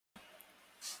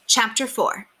Chapter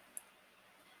 4.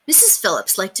 Mrs.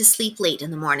 Phillips liked to sleep late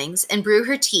in the mornings and brew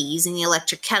her tea using the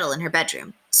electric kettle in her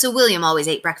bedroom, so William always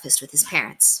ate breakfast with his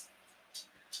parents.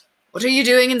 "What are you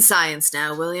doing in science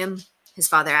now, William?" his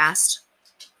father asked.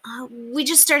 We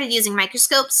just started using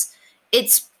microscopes.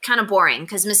 It's kind of boring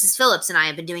because Mrs. Phillips and I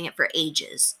have been doing it for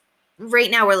ages. Right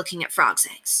now we're looking at frogs'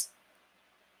 eggs.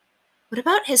 What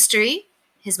about history?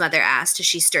 His mother asked as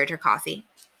she stirred her coffee.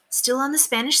 Still on the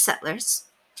Spanish settlers?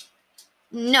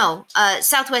 No,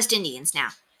 Southwest Indians now.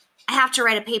 I have to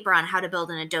write a paper on how to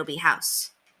build an adobe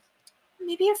house.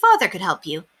 Maybe your father could help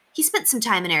you. He spent some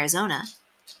time in Arizona.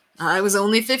 "I was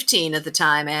only 15 at the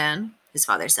time, Anne," his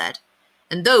father said.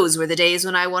 "And those were the days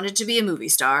when I wanted to be a movie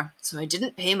star, so I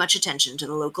didn't pay much attention to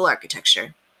the local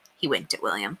architecture." He winked at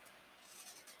William.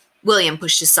 William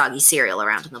pushed his soggy cereal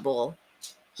around in the bowl.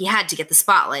 He had to get the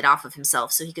spotlight off of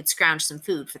himself so he could scrounge some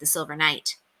food for the Silver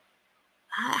Night.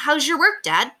 How's your work,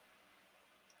 Dad?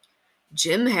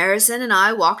 Jim Harrison and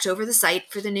I walked over the site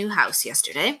for the new house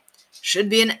yesterday. Should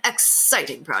be an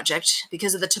exciting project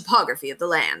because of the topography of the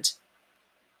land.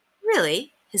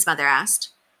 Really? His mother asked.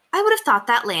 I would have thought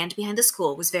that land behind the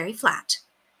school was very flat.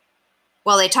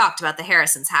 While they talked about the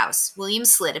Harrisons' house, William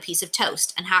slid a piece of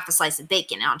toast and half a slice of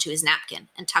bacon onto his napkin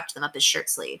and tucked them up his shirt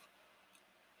sleeve.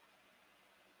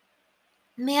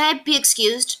 May I be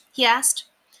excused? He asked.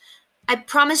 I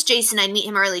promised Jason I'd meet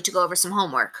him early to go over some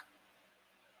homework.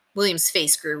 William's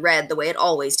face grew red the way it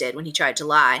always did when he tried to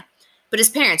lie, but his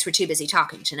parents were too busy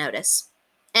talking to notice.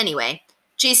 Anyway,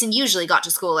 Jason usually got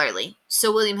to school early,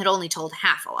 so William had only told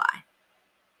half a lie.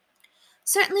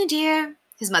 Certainly, dear,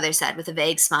 his mother said with a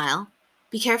vague smile.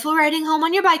 Be careful riding home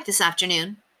on your bike this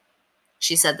afternoon.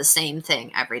 She said the same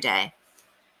thing every day.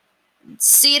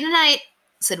 See you tonight,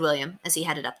 said William as he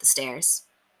headed up the stairs.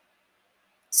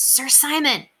 Sir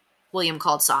Simon, William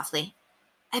called softly.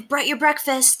 I've brought your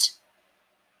breakfast.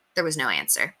 There was no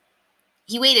answer.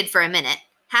 He waited for a minute,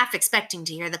 half expecting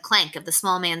to hear the clank of the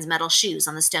small man's metal shoes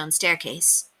on the stone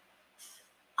staircase.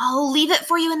 I'll leave it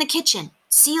for you in the kitchen.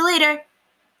 See you later.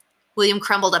 William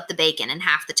crumbled up the bacon and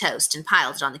half the toast and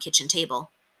piled it on the kitchen table.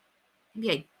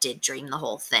 Maybe I did dream the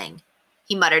whole thing,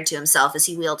 he muttered to himself as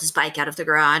he wheeled his bike out of the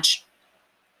garage.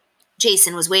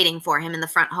 Jason was waiting for him in the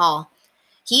front hall.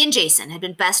 He and Jason had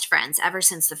been best friends ever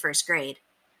since the first grade.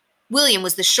 William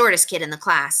was the shortest kid in the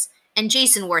class, and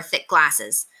Jason wore thick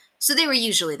glasses, so they were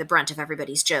usually the brunt of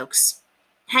everybody's jokes.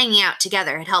 Hanging out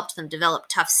together had helped them develop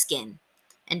tough skin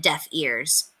and deaf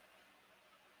ears.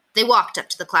 They walked up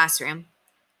to the classroom.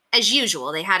 As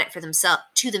usual, they had it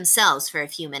to themselves for a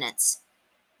few minutes.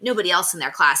 Nobody else in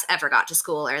their class ever got to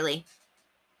school early.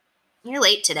 You're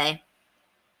late today.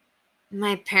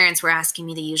 My parents were asking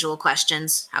me the usual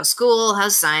questions. How's school?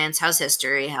 How's science? How's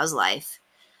history? How's life?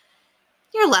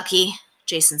 You're lucky,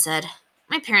 Jason said.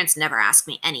 My parents never ask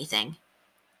me anything.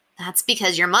 That's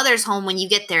because your mother's home when you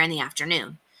get there in the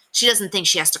afternoon. She doesn't think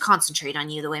she has to concentrate on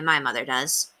you the way my mother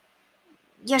does.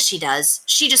 Yes, she does.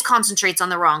 She just concentrates on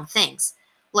the wrong things.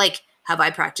 Like, have I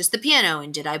practiced the piano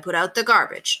and did I put out the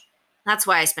garbage? That's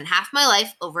why I spend half my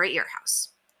life over at your house.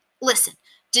 Listen,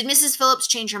 did Mrs. Phillips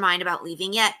change her mind about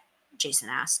leaving yet? Jason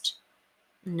asked.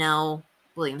 No,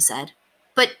 William said.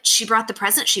 But she brought the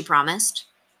present she promised.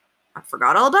 I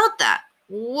forgot all about that.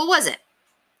 What was it?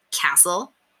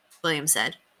 Castle, William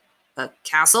said. A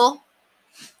castle?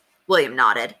 William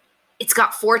nodded. It's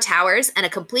got 4 towers and a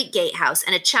complete gatehouse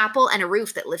and a chapel and a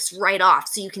roof that lifts right off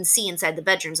so you can see inside the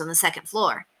bedrooms on the 2nd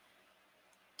floor.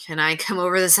 Can I come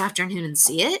over this afternoon and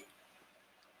see it?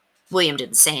 William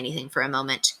didn't say anything for a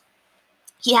moment.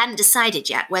 He hadn't decided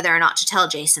yet whether or not to tell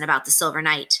Jason about the Silver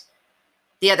Night.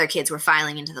 The other kids were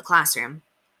filing into the classroom.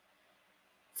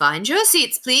 Find your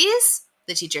seats, please,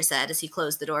 the teacher said as he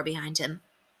closed the door behind him.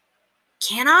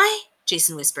 Can I?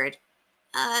 Jason whispered.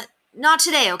 Not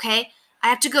today, okay? I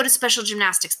have to go to special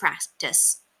gymnastics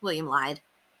practice, William lied.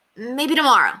 Maybe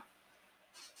tomorrow.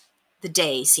 The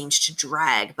day seemed to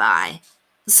drag by.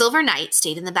 The Silver Night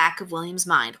stayed in the back of William's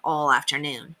mind all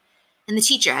afternoon, and the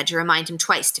teacher had to remind him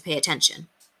twice to pay attention.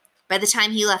 By the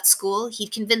time he left school,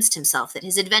 he'd convinced himself that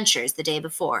his adventures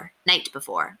the night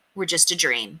before, were just a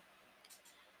dream.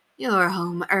 You're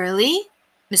home early,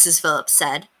 Mrs. Phillips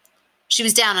said. She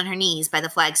was down on her knees by the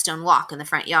flagstone walk in the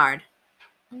front yard.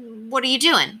 What are you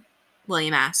doing?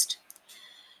 William asked.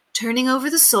 Turning over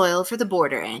the soil for the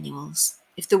border annuals.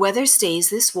 If the weather stays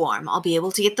this warm, I'll be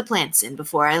able to get the plants in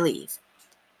before I leave.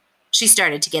 She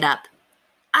started to get up.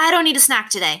 I don't need a snack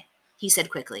today, he said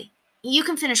quickly. You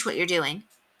can finish what you're doing.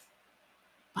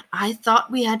 But I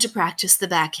thought we had to practice the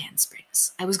backhand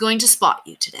springs. I was going to spot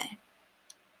you today.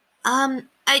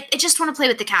 I just want to play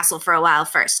with the castle for a while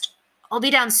first. I'll be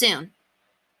down soon.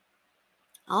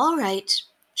 All right,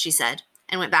 she said,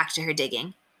 and went back to her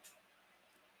digging.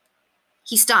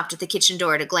 He stopped at the kitchen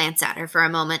door to glance at her for a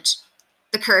moment.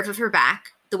 The curve of her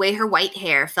back, the way her white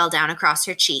hair fell down across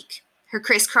her cheek, her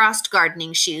crisscrossed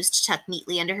gardening shoes tucked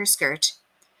neatly under her skirt.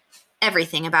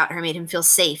 Everything about her made him feel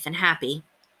safe and happy.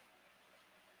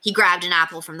 He grabbed an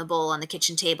apple from the bowl on the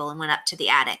kitchen table and went up to the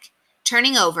attic,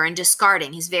 turning over and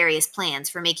discarding his various plans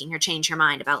for making her change her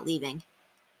mind about leaving.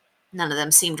 None of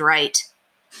them seemed right.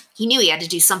 He knew he had to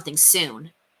do something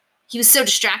soon. He was so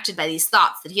distracted by these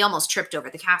thoughts that he almost tripped over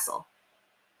the castle.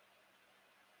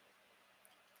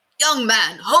 "Young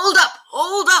man, hold up!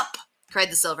 Hold up!"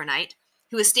 cried the Silver Knight,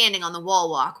 who was standing on the wall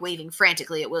walk, waving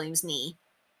frantically at William's knee.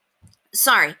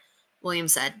 "Sorry," William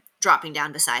said, dropping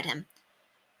down beside him.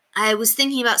 "I was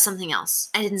thinking about something else.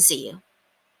 I didn't see you."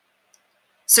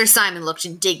 Sir Simon looked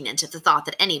indignant at the thought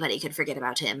that anybody could forget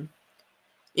about him.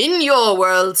 "In your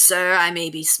world, sir, I may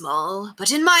be small,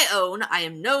 but in my own I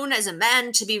am known as a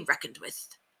man to be reckoned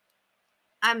with."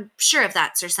 "I'm sure of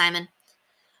that, Sir Simon,"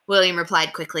 William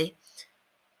replied quickly.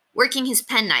 Working his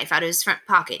penknife out of his front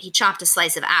pocket, he chopped a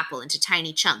slice of apple into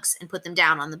tiny chunks and put them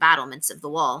down on the battlements of the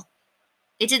wall.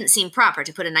 It didn't seem proper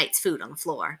to put a knight's food on the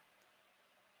floor.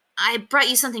 "I brought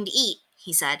you something to eat,"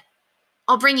 he said.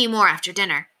 "I'll bring you more after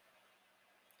dinner."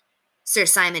 Sir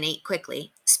Simon ate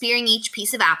quickly, spearing each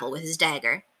piece of apple with his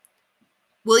dagger.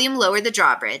 William lowered the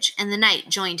drawbridge, and the knight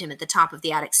joined him at the top of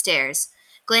the attic stairs,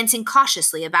 glancing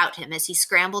cautiously about him as he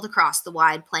scrambled across the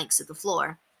wide planks of the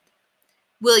floor.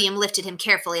 William lifted him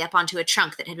carefully up onto a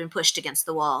trunk that had been pushed against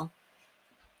the wall.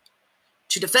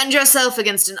 "To defend yourself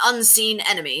against an unseen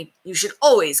enemy, you should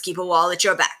always keep a wall at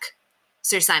your back,"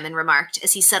 Sir Simon remarked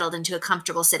as he settled into a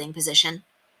comfortable sitting position.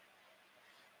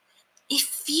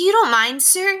 "If you don't mind,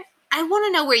 sir, I want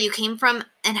to know where you came from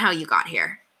and how you got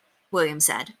here," William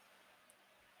said.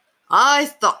 "I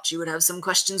thought you would have some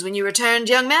questions when you returned,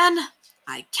 young man.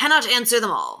 I cannot answer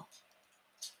them all."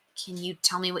 "Can you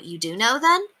tell me what you do know,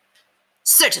 then?"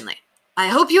 "Certainly. I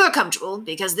hope you are comfortable,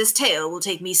 because this tale will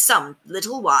take me some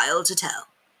little while to tell."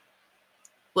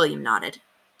 William nodded.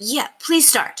 "Yeah, please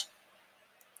start."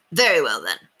 "Very well,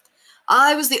 then.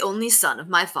 I was the only son of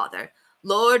my father,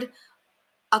 Lord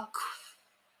Aquilia.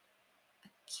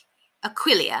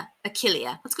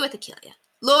 Let's go with Aquilia.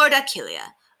 Lord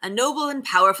Aquilia, a noble and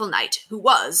powerful knight who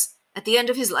was, at the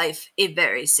end of his life, a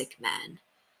very sick man.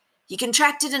 He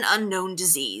contracted an unknown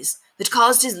disease that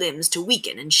caused his limbs to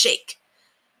weaken and shake,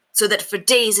 so that for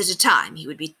days at a time he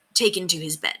would be taken to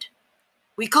his bed.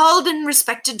 We called in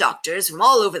respected doctors from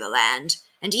all over the land,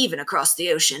 and even across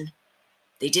the ocean.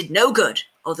 They did no good,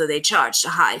 although they charged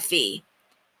a high fee.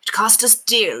 It cost us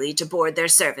dearly to board their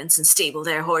servants and stable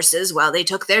their horses while they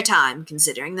took their time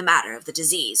considering the matter of the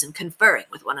disease and conferring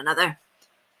with one another."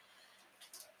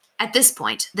 At this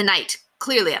point, the knight,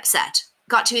 clearly upset,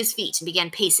 got to his feet and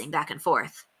began pacing back and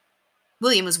forth.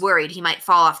 William was worried he might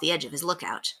fall off the edge of his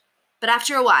lookout, but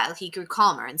after a while he grew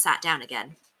calmer and sat down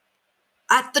again.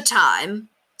 "At the time,"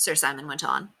 Sir Simon went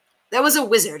on, "there was a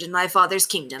wizard in my father's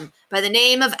kingdom by the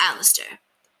name of Alistair.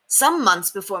 Some months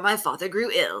before my father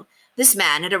grew ill, this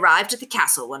man had arrived at the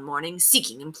castle one morning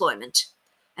seeking employment,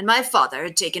 and my father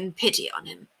had taken pity on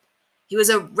him. He was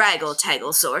a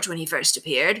raggle-taggle sort when he first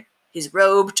appeared, his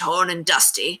robe torn and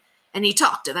dusty, and he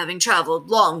talked of having travelled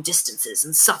long distances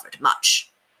and suffered much.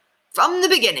 From the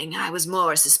beginning, I was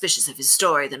more suspicious of his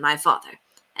story than my father,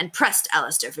 and pressed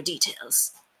Alistair for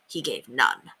details. He gave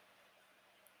none.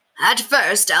 At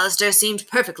first, Alistair seemed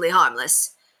perfectly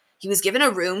harmless. He was given a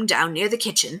room down near the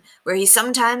kitchen, where he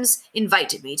sometimes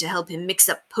invited me to help him mix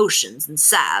up potions and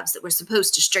salves that were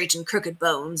supposed to straighten crooked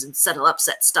bones and settle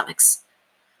upset stomachs.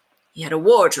 He had a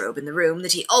wardrobe in the room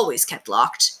that he always kept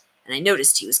locked, and I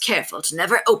noticed he was careful to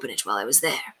never open it while I was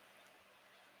there.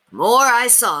 The more I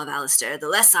saw of Alistair, the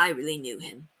less I really knew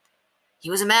him. He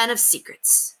was a man of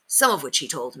secrets, some of which he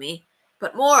told me,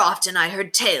 but more often I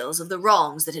heard tales of the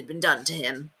wrongs that had been done to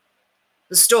him.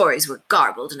 The stories were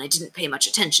garbled, and I didn't pay much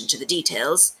attention to the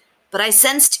details, but I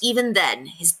sensed even then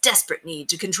his desperate need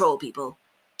to control people,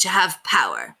 to have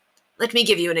power. Let me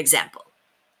give you an example.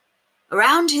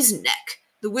 Around his neck,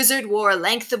 the wizard wore a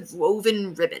length of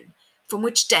woven ribbon, from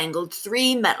which dangled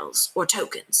 3 medals, or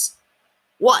tokens.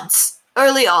 Once,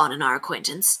 early on in our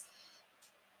acquaintance,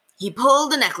 he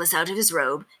pulled the necklace out of his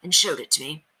robe and showed it to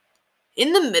me.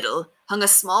 In the middle hung a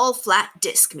small flat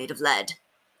disc made of lead.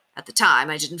 At the time,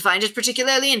 I didn't find it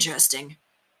particularly interesting,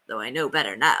 though I know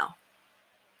better now.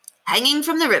 Hanging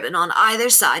from the ribbon on either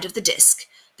side of the disc,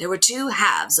 there were 2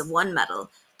 halves of one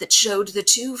medal that showed the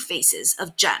 2 faces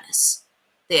of Janus.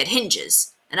 They had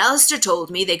hinges, and Alistair told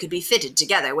me they could be fitted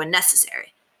together when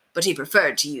necessary, but he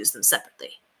preferred to use them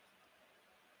separately.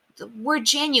 The word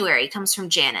January comes from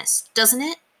Janus, doesn't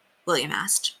it? William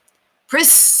asked.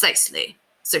 Precisely,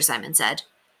 Sir Simon said.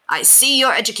 I see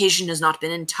your education has not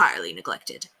been entirely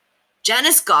neglected.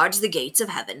 Janus guards the gates of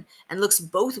heaven and looks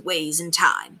both ways in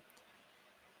time.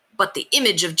 But the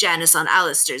image of Janus on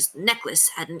Alistair's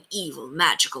necklace had an evil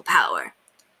magical power.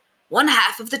 One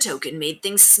half of the token made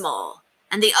things small,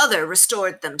 and the other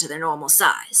restored them to their normal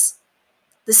size.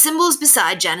 The symbols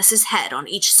beside Janus's head on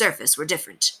each surface were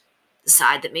different. The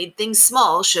side that made things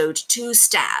small showed 2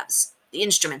 stabs, the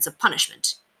instruments of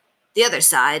punishment. The other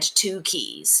side, 2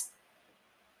 keys.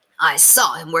 I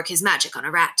saw him work his magic on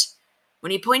a rat.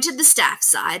 When he pointed the staff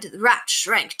side, the rat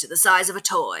shrank to the size of a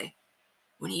toy.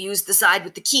 When he used the side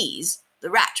with the keys,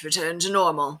 the rat returned to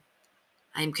normal.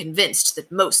 I am convinced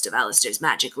that most of Alistair's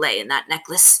magic lay in that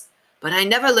necklace, but I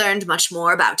never learned much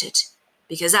more about it,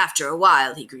 because after a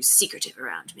while he grew secretive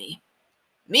around me.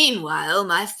 Meanwhile,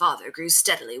 my father grew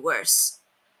steadily worse.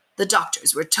 The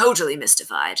doctors were totally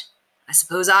mystified. I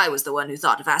suppose I was the one who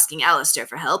thought of asking Alistair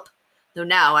for help, though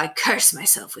now I curse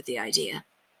myself with the idea.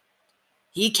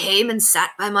 He came and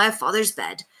sat by my father's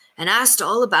bed and asked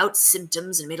all about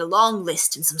symptoms and made a long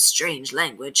list in some strange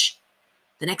language.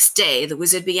 The next day, the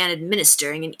wizard began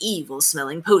administering an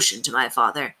evil-smelling potion to my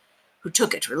father, who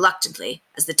took it reluctantly,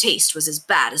 as the taste was as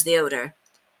bad as the odor.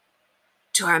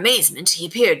 To our amazement, he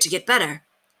appeared to get better.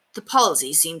 The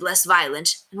palsy seemed less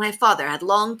violent, and my father had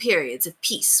long periods of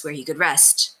peace where he could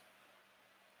rest.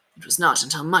 It was not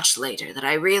until much later that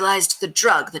I realized the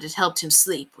drug that had helped him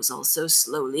sleep was also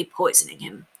slowly poisoning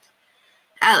him.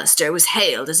 Alistair was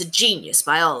hailed as a genius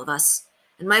by all of us,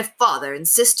 and my father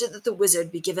insisted that the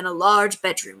wizard be given a large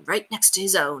bedroom right next to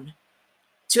his own.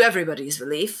 To everybody's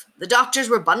relief, the doctors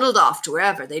were bundled off to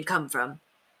wherever they'd come from.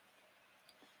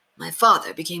 My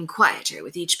father became quieter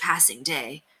with each passing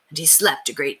day, and he slept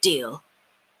a great deal.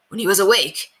 When he was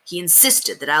awake, he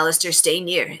insisted that Alistair stay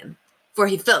near him, for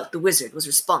he felt the wizard was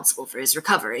responsible for his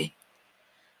recovery.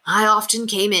 I often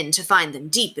came in to find them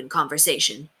deep in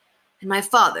conversation, and my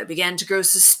father began to grow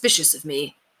suspicious of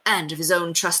me and of his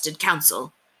own trusted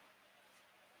counsel.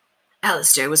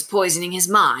 Alistair was poisoning his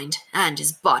mind and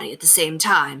his body at the same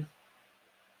time.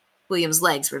 William's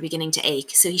legs were beginning to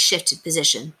ache, so he shifted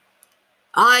position.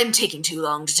 I'm taking too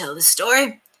long to tell this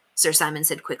story, Sir Simon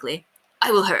said quickly.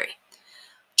 I will hurry.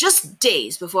 Just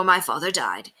days before my father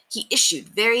died, he issued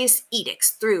various edicts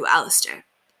through Alistair.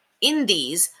 In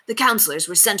these, the counselors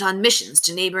were sent on missions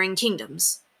to neighboring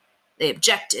kingdoms. They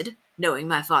objected, knowing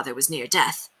my father was near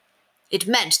death. It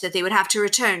meant that they would have to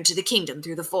return to the kingdom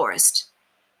through the forest.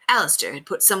 Alistair had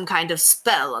put some kind of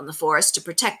spell on the forest to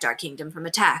protect our kingdom from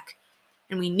attack,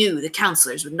 and we knew the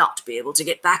counselors would not be able to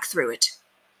get back through it.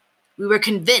 We were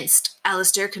convinced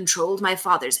Alistair controlled my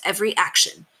father's every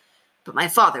action, but my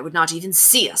father would not even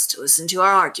see us to listen to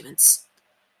our arguments.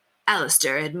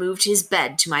 Alistair had moved his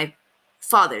bed to my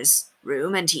father's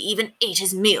room, and he even ate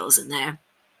his meals in there.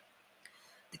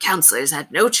 The counselors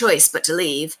had no choice but to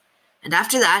leave, and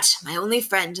after that, my only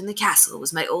friend in the castle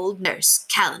was my old nurse,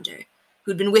 Calendar,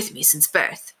 who'd been with me since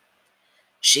birth.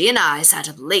 She and I sat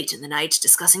up late in the night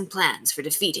discussing plans for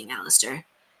defeating Alistair,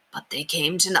 but they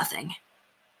came to nothing.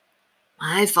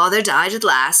 My father died at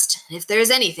last, and if there is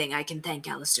anything I can thank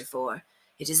Alistair for,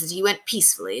 it is that he went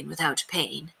peacefully and without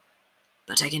pain.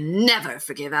 But I can never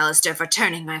forgive Alistair for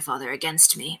turning my father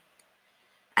against me.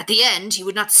 At the end, he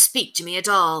would not speak to me at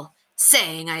all,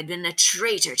 saying I had been a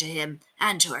traitor to him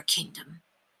and to our kingdom.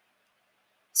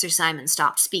 Sir Simon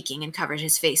stopped speaking and covered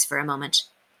his face for a moment.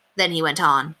 Then he went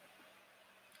on.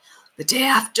 The day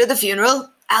after the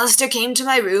funeral, Alistair came to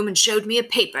my room and showed me a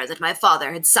paper that my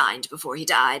father had signed before he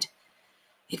died.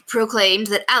 It proclaimed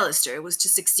that Alistair was to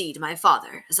succeed my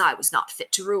father, as I was not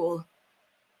fit to rule.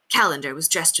 Calendar was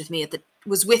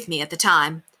with me at the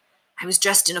time. I was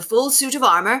dressed in a full suit of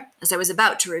armor, as I was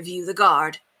about to review the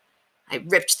guard. I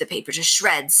ripped the paper to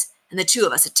shreds, and the two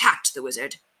of us attacked the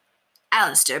wizard.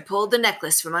 Alistair pulled the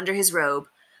necklace from under his robe,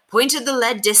 pointed the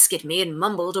lead disc at me, and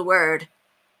mumbled a word.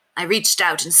 I reached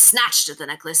out and snatched at the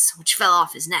necklace, which fell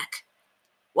off his neck.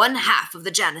 One half of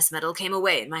the Janus medal came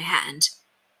away in my hand.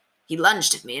 He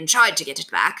lunged at me and tried to get it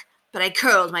back, but I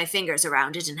curled my fingers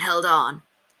around it and held on.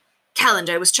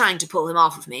 Calendar was trying to pull him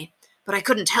off of me, but I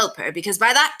couldn't help her because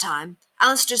by that time,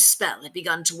 Alistair's spell had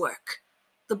begun to work.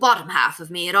 The bottom half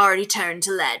of me had already turned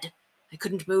to lead. I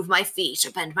couldn't move my feet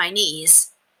or bend my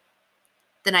knees.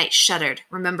 The knight shuddered,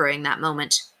 remembering that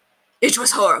moment. It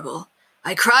was horrible.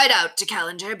 I cried out to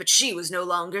Calendar, but she was no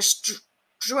longer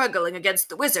struggling against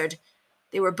the wizard.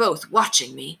 They were both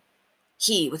watching me.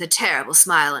 He with a terrible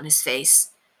smile on his face,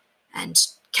 and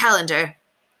Calendar.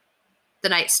 The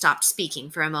knight stopped speaking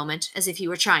for a moment, as if he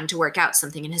were trying to work out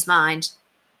something in his mind.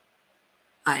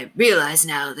 I realize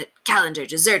now that Calendar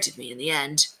deserted me in the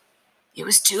end. It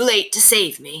was too late to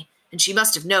save me, and she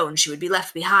must have known she would be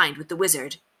left behind with the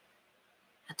wizard.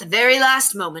 At the very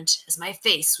last moment, as my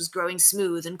face was growing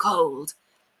smooth and cold,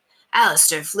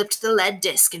 Alistair flipped the lead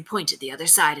disc and pointed the other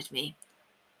side at me.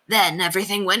 Then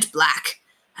everything went black,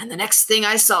 and the next thing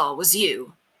I saw was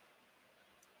you.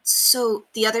 So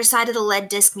the other side of the lead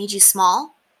disc made you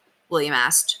small? William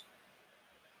asked.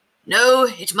 No,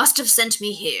 it must have sent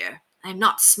me here. I am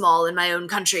not small in my own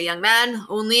country, young man,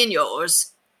 only in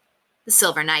yours. The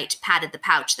Silver Knight patted the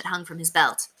pouch that hung from his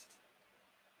belt.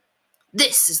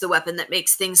 This is the weapon that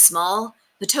makes things small,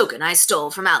 the token I stole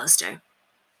from Alistair.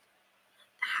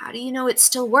 How do you know it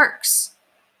still works?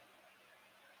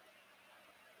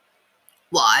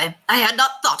 Why, I had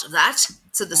not thought of that,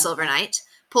 said the Silver Knight,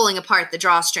 pulling apart the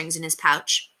drawstrings in his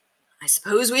pouch. I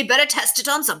suppose we'd better test it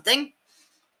on something.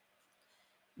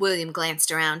 William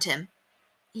glanced around him.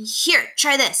 Here,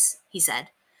 try this, he said,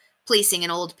 placing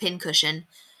an old pincushion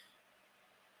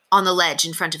on the ledge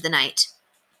in front of the knight.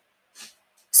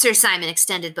 Sir Simon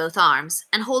extended both arms,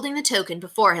 and holding the token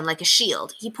before him like a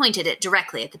shield, he pointed it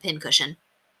directly at the pincushion.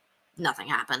 Nothing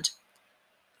happened.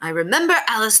 I remember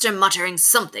Alistair muttering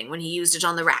something when he used it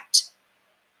on the rat.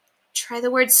 Try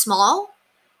the word small?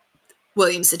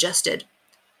 William suggested.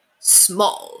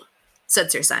 Small, said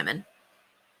Sir Simon.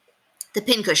 The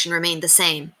pincushion remained the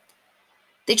same.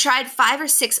 They tried 5 or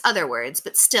 6 other words,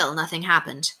 but still nothing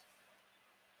happened.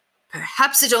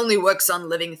 Perhaps it only works on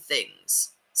living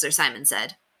things, Sir Simon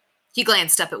said. He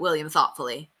glanced up at William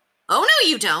thoughtfully. Oh, no,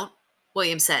 you don't,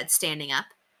 William said, standing up.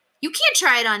 You can't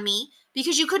try it on me,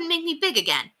 because you couldn't make me big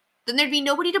again. Then there'd be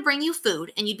nobody to bring you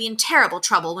food, and you'd be in terrible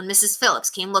trouble when Mrs. Phillips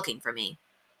came looking for me.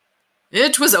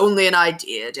 It was only an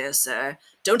idea, dear sir.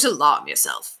 Don't alarm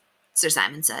yourself, Sir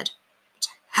Simon said. But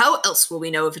how else will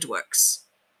we know if it works?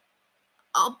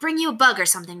 I'll bring you a bug or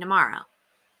something tomorrow.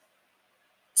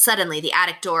 Suddenly, the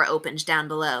attic door opened down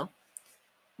below.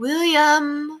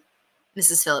 William,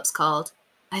 Mrs. Phillips called.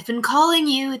 I've been calling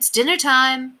you. It's dinner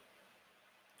time.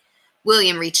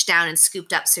 William reached down and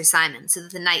scooped up Sir Simon so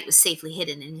that the knight was safely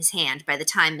hidden in his hand by the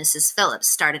time Mrs. Phillips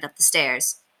started up the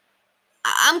stairs.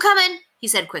 I'm coming, he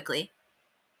said quickly.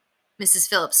 Mrs.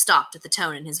 Phillips stopped at the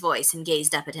tone in his voice and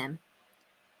gazed up at him.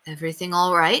 Everything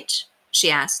all right? She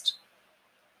asked.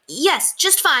 Yes,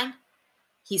 just fine,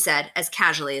 he said as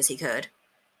casually as he could.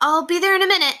 I'll be there in a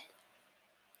minute.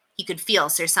 He could feel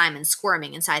Sir Simon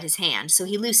squirming inside his hand, so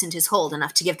he loosened his hold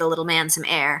enough to give the little man some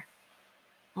air.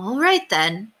 All right,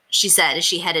 then, she said as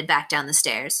she headed back down the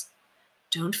stairs.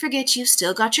 Don't forget you've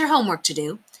still got your homework to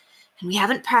do, and we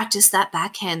haven't practiced that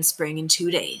back handspring in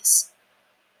 2 days.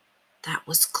 That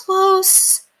was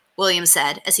close, William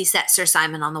said as he set Sir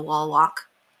Simon on the wall walk.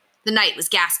 The knight was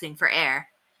gasping for air.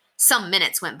 Some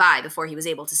minutes went by before he was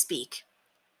able to speak.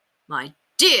 My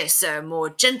dear sir, more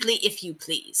gently if you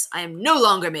please. I am no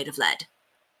longer made of lead.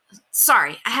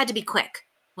 Sorry, I had to be quick,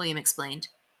 William explained.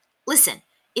 Listen,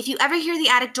 if you ever hear the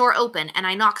attic door open and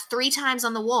I knock 3 times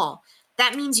on the wall,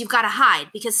 that means you've got to hide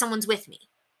because someone's with me.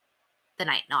 The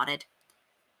knight nodded.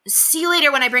 See you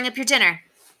later when I bring up your dinner.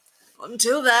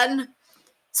 Until then,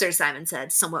 Sir Simon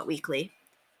said, somewhat weakly.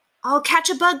 I'll catch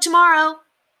a bug tomorrow,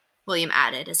 William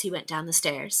added as he went down the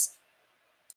stairs.